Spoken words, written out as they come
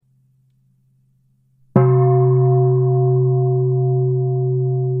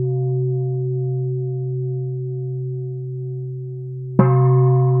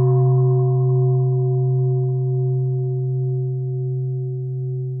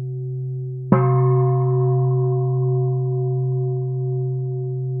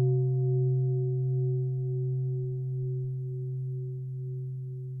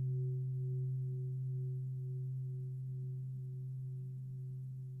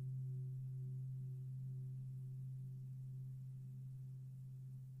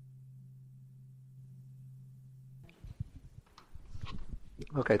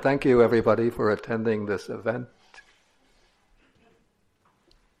Okay, thank you everybody for attending this event.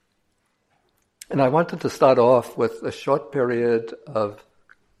 And I wanted to start off with a short period of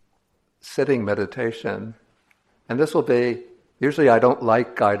sitting meditation. And this will be, usually I don't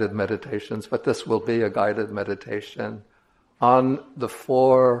like guided meditations, but this will be a guided meditation on the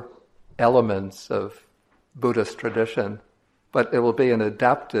four elements of Buddhist tradition. But it will be an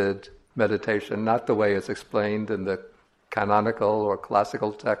adapted meditation, not the way it's explained in the canonical or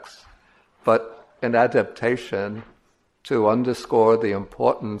classical texts, but an adaptation to underscore the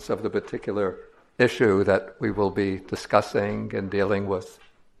importance of the particular issue that we will be discussing and dealing with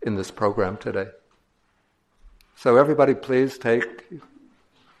in this program today. So everybody please take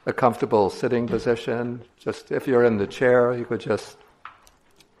a comfortable sitting position. Just if you're in the chair, you could just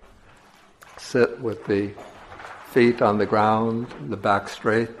sit with the feet on the ground, the back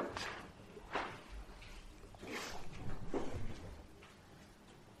straight.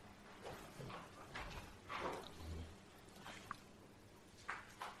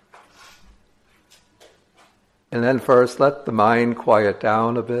 And then first, let the mind quiet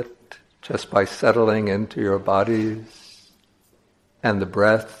down a bit just by settling into your bodies and the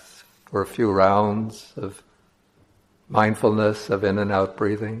breath for a few rounds of mindfulness of in and out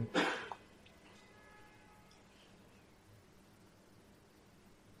breathing.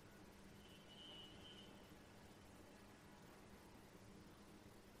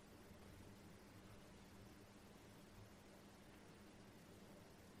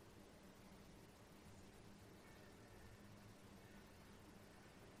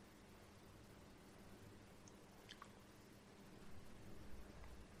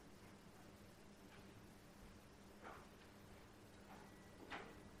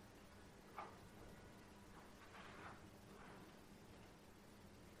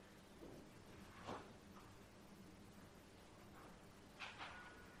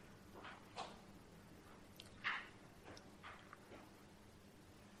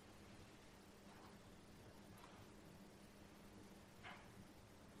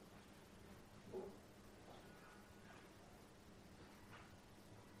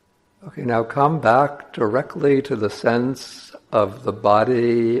 Okay, now come back directly to the sense of the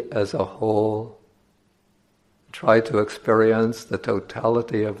body as a whole. Try to experience the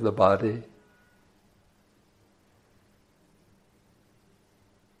totality of the body.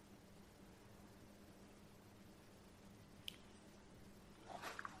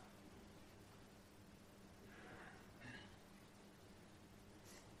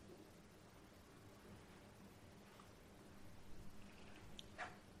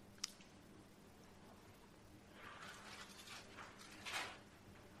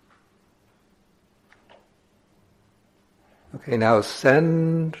 Okay, now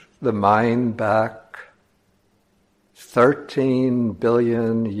send the mind back 13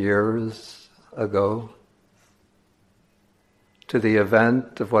 billion years ago to the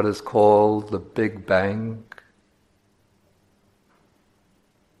event of what is called the Big Bang,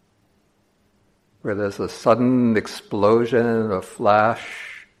 where there's a sudden explosion, a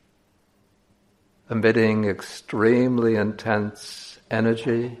flash, emitting extremely intense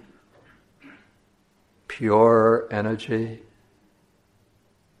energy, pure energy.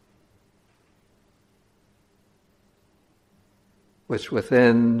 Which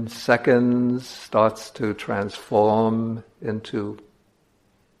within seconds starts to transform into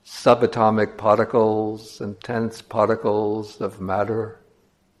subatomic particles, intense particles of matter.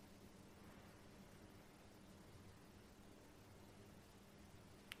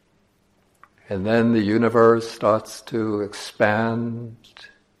 And then the universe starts to expand.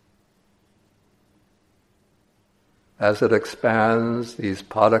 As it expands, these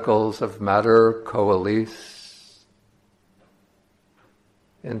particles of matter coalesce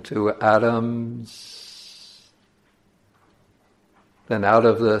into atoms. Then out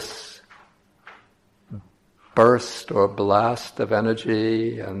of this burst or blast of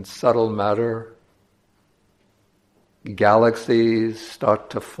energy and subtle matter, galaxies start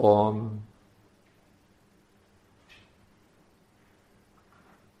to form.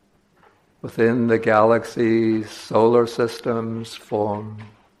 Within the galaxies, solar systems form.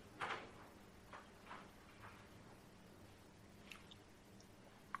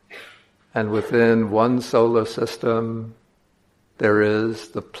 And within one solar system, there is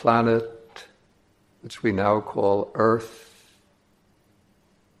the planet, which we now call Earth.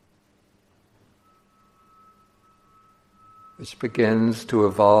 Which begins to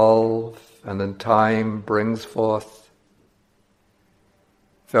evolve and in time brings forth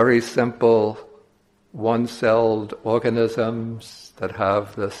very simple one-celled organisms that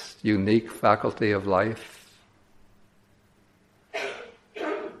have this unique faculty of life.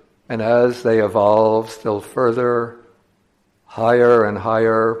 And as they evolve still further, higher and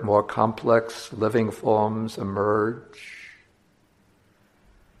higher, more complex living forms emerge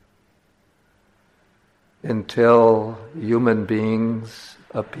until human beings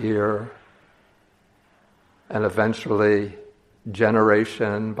appear, and eventually,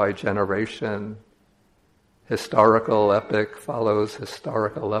 generation by generation, historical epoch follows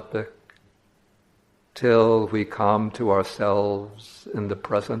historical epoch, till we come to ourselves in the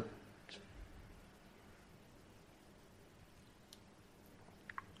present.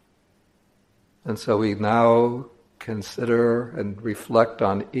 And so we now consider and reflect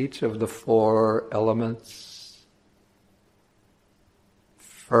on each of the four elements.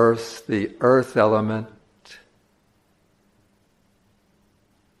 First, the earth element,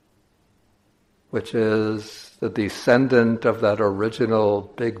 which is the descendant of that original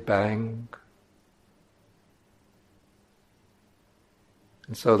Big Bang.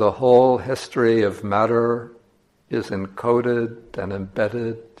 And so the whole history of matter is encoded and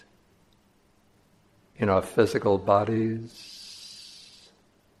embedded in our physical bodies.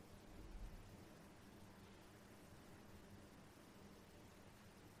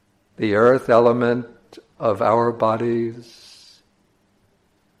 The earth element of our bodies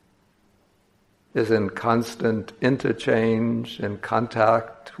is in constant interchange and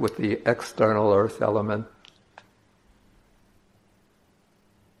contact with the external earth element.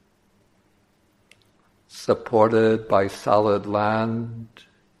 Supported by solid land,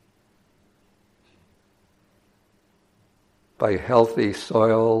 by healthy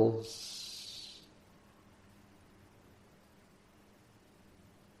soils,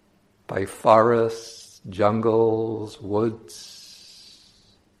 by forests, jungles,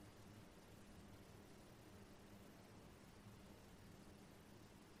 woods.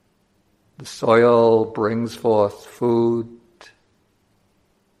 The soil brings forth food,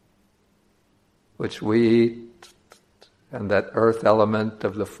 which we eat, and that earth element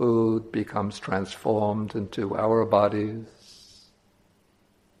of the food becomes transformed into our bodies.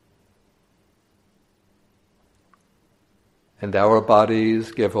 And our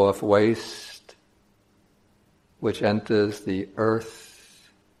bodies give off waste, which enters the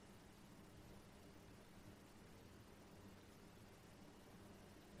earth.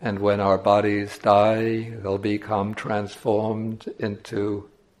 And when our bodies die, they'll become transformed into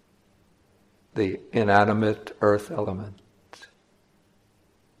the inanimate earth element.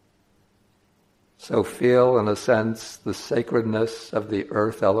 So feel, in a sense, the sacredness of the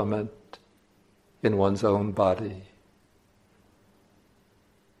earth element in one's own body.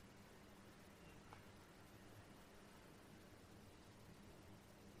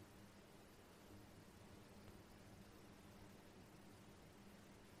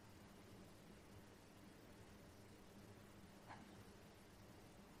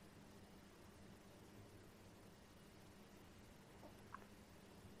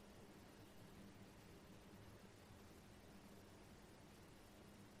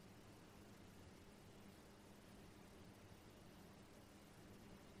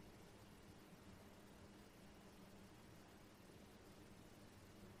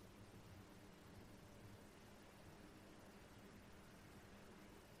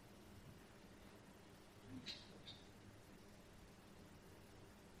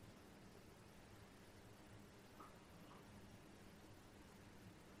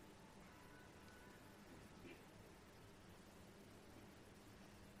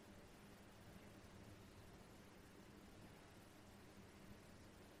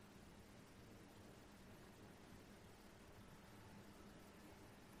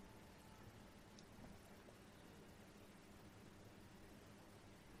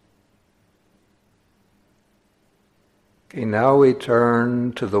 Okay, now we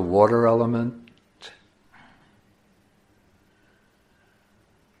turn to the water element.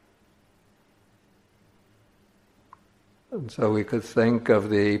 And so we could think of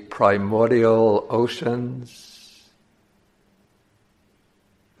the primordial oceans,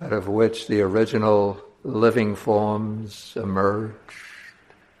 out of which the original living forms emerged.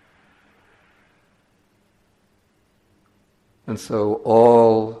 And so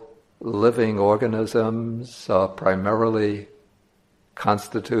all living organisms are primarily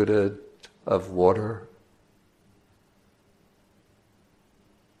constituted of water.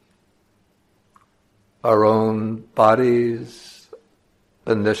 Our own bodies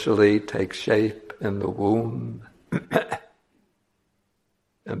initially take shape in the womb,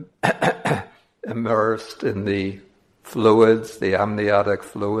 immersed in the fluids, the amniotic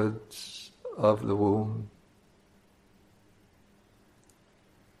fluids of the womb.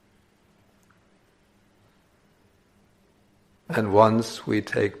 And once we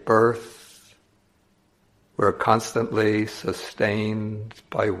take birth, we're constantly sustained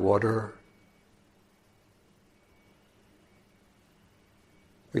by water.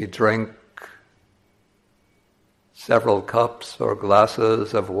 We drink several cups or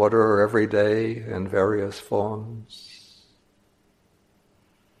glasses of water every day in various forms.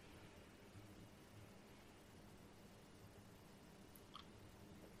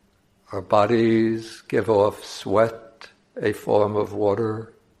 Our bodies give off sweat, a form of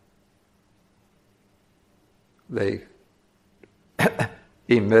water. They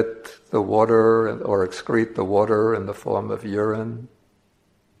emit the water or excrete the water in the form of urine.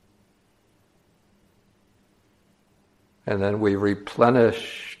 And then we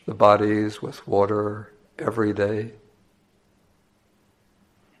replenish the bodies with water every day.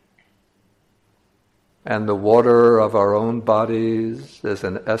 And the water of our own bodies is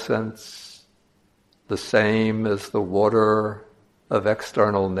in essence the same as the water of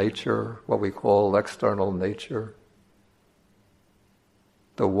external nature, what we call external nature.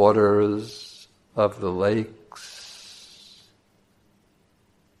 The waters of the lakes,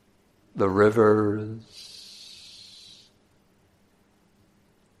 the rivers,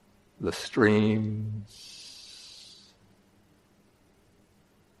 the streams,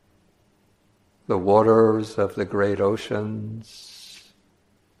 the waters of the great oceans,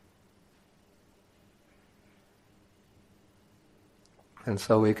 and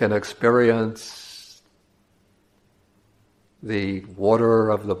so we can experience the water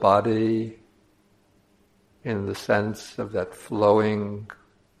of the body in the sense of that flowing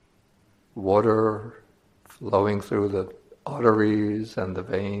water flowing through the arteries and the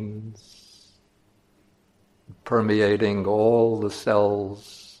veins, permeating all the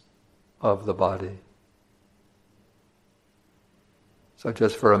cells of the body. So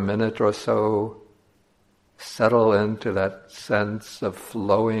just for a minute or so, settle into that sense of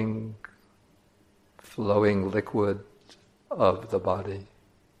flowing liquid of the body.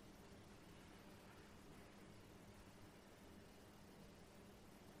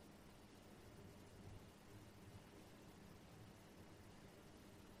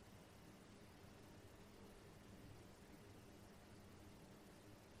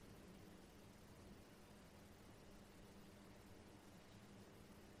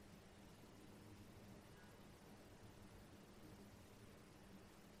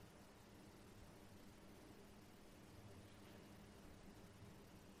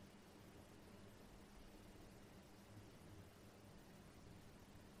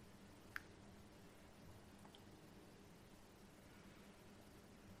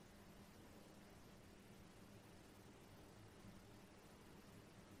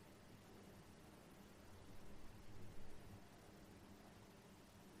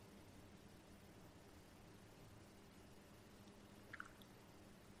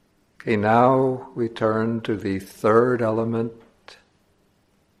 Okay, now we turn to the third element,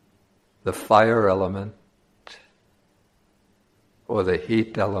 the fire element, or the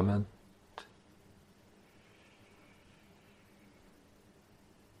heat element.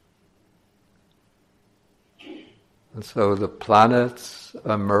 And so the planets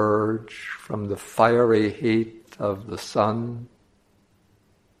emerge from the fiery heat of the sun,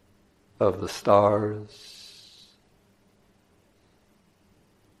 of the stars.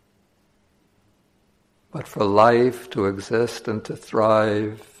 But for life to exist and to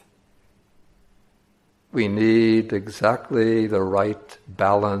thrive, we need exactly the right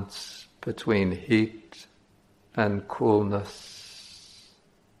balance between heat and coolness.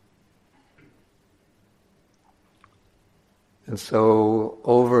 And so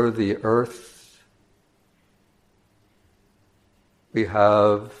over the earth, we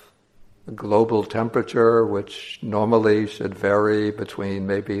have a global temperature which normally should vary between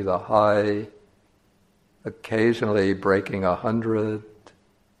maybe the high, occasionally breaking 100,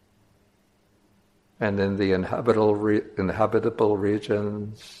 and in the inhabitable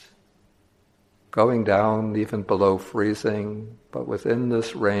regions, going down even below freezing, but within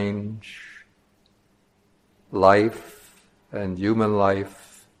this range, life and human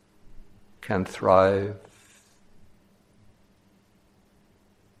life can thrive.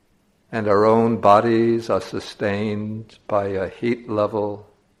 And our own bodies are sustained by a heat level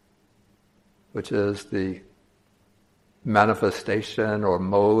which is the manifestation or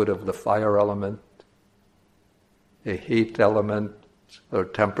mode of the fire element, a heat element or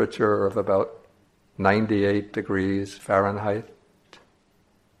temperature of about 98 degrees Fahrenheit.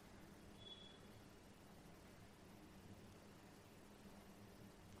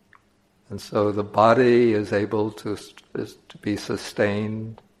 And so the body is able to be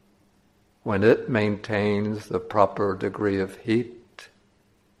sustained when it maintains the proper degree of heat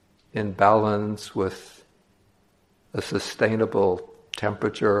in balance with a sustainable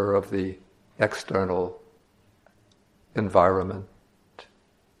temperature of the external environment.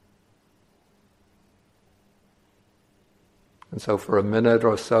 And so for a minute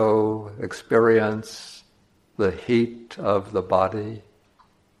or so, experience the heat of the body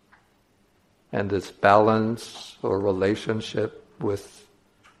and its balance or relationship with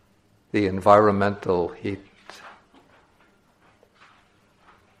the environmental heat.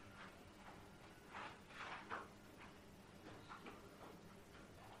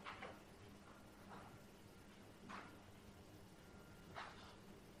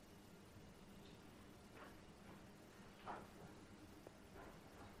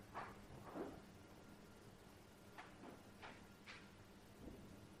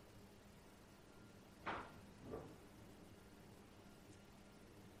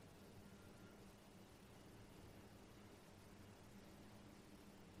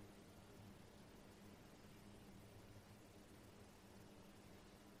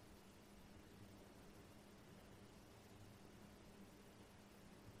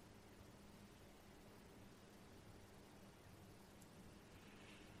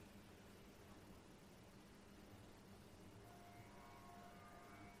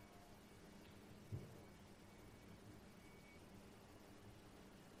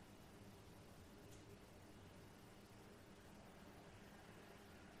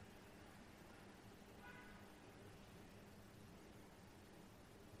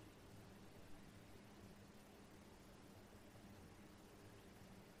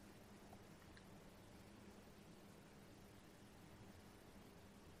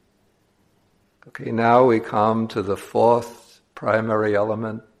 Okay, now we come to the fourth primary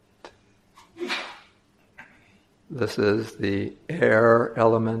element. This is the air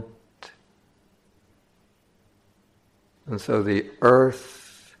element. And so the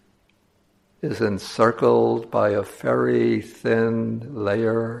earth is encircled by a very thin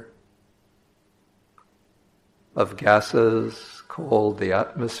layer of gases called the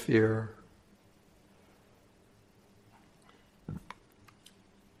atmosphere.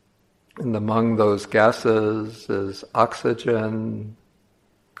 And among those gases is oxygen,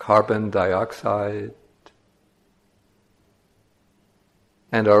 carbon dioxide,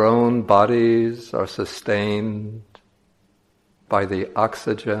 and our own bodies are sustained by the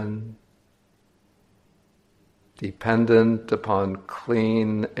oxygen, dependent upon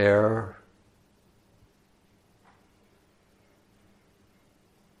clean air.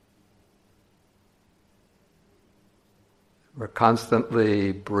 We're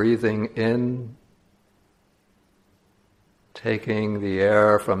constantly breathing in, taking the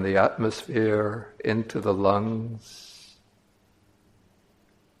air from the atmosphere into the lungs,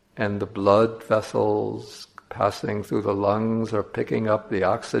 and the blood vessels passing through the lungs are picking up the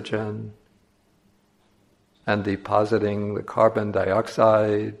oxygen and depositing the carbon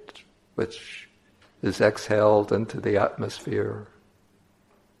dioxide, which is exhaled into the atmosphere.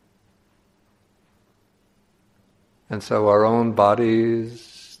 And so our own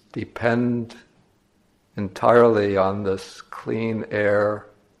bodies depend entirely on this clean air,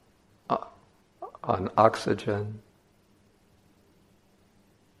 on oxygen.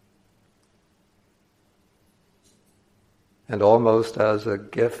 And almost as a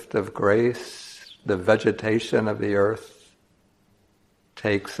gift of grace, the vegetation of the earth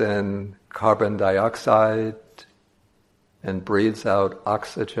takes in carbon dioxide and breathes out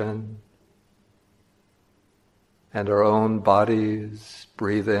oxygen. And our own bodies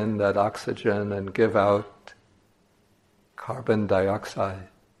breathe in that oxygen and give out carbon dioxide.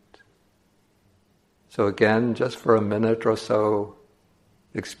 So again, just for a minute or so,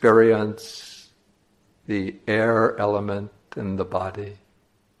 experience the air element in the body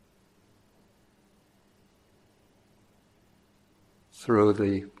through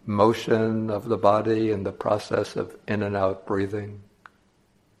the motion of the body and the process of in and out breathing.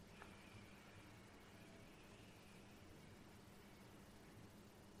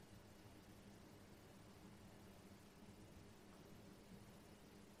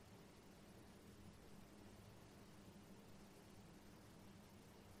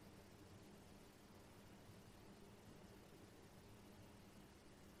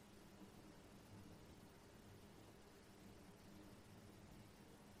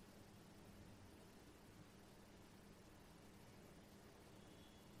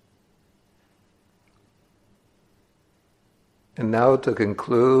 And now to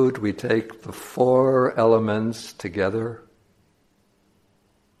conclude, we take the four elements together.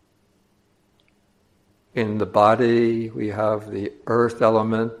 In the body, we have the earth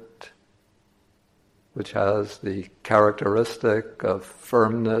element which has the characteristic of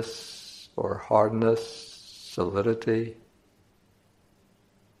firmness or hardness, solidity,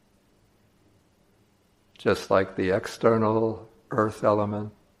 just like the external earth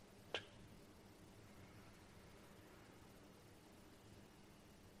element.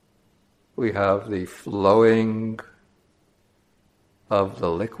 We have the flowing of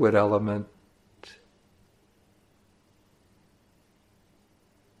the liquid element,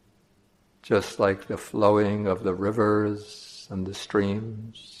 just like the flowing of the rivers and the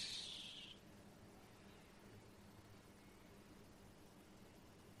streams.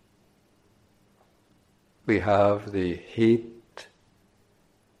 We have the heat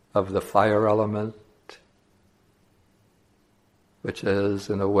of the fire element, which is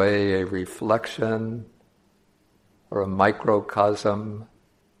in a way a reflection or a microcosm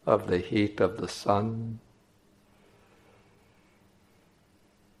of the heat of the sun.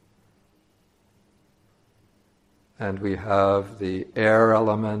 And we have the air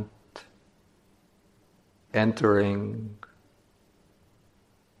element entering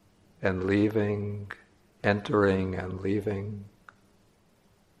and leaving, entering and leaving,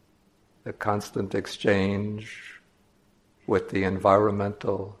 the constant exchange with the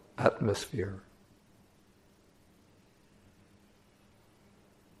environmental atmosphere.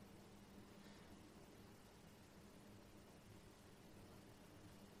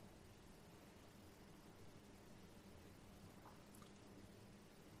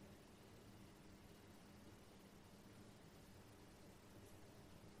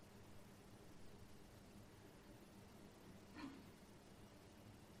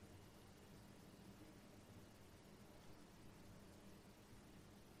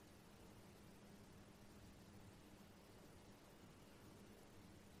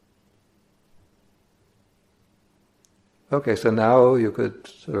 Okay, so now you could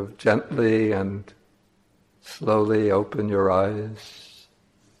sort of gently and slowly open your eyes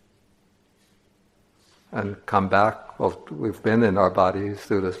and come back. Well, we've been in our bodies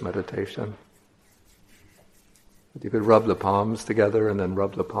through this meditation. But you could rub the palms together and then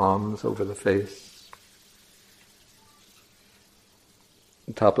rub the palms over the face,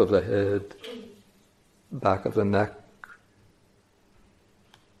 the top of the head, back of the neck,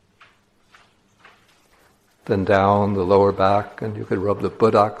 then down the lower back, and you could rub the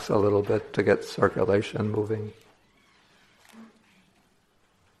buttocks a little bit to get circulation moving.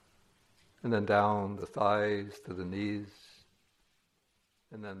 And then down the thighs to the knees,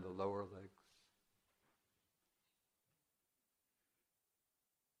 and then the lower legs.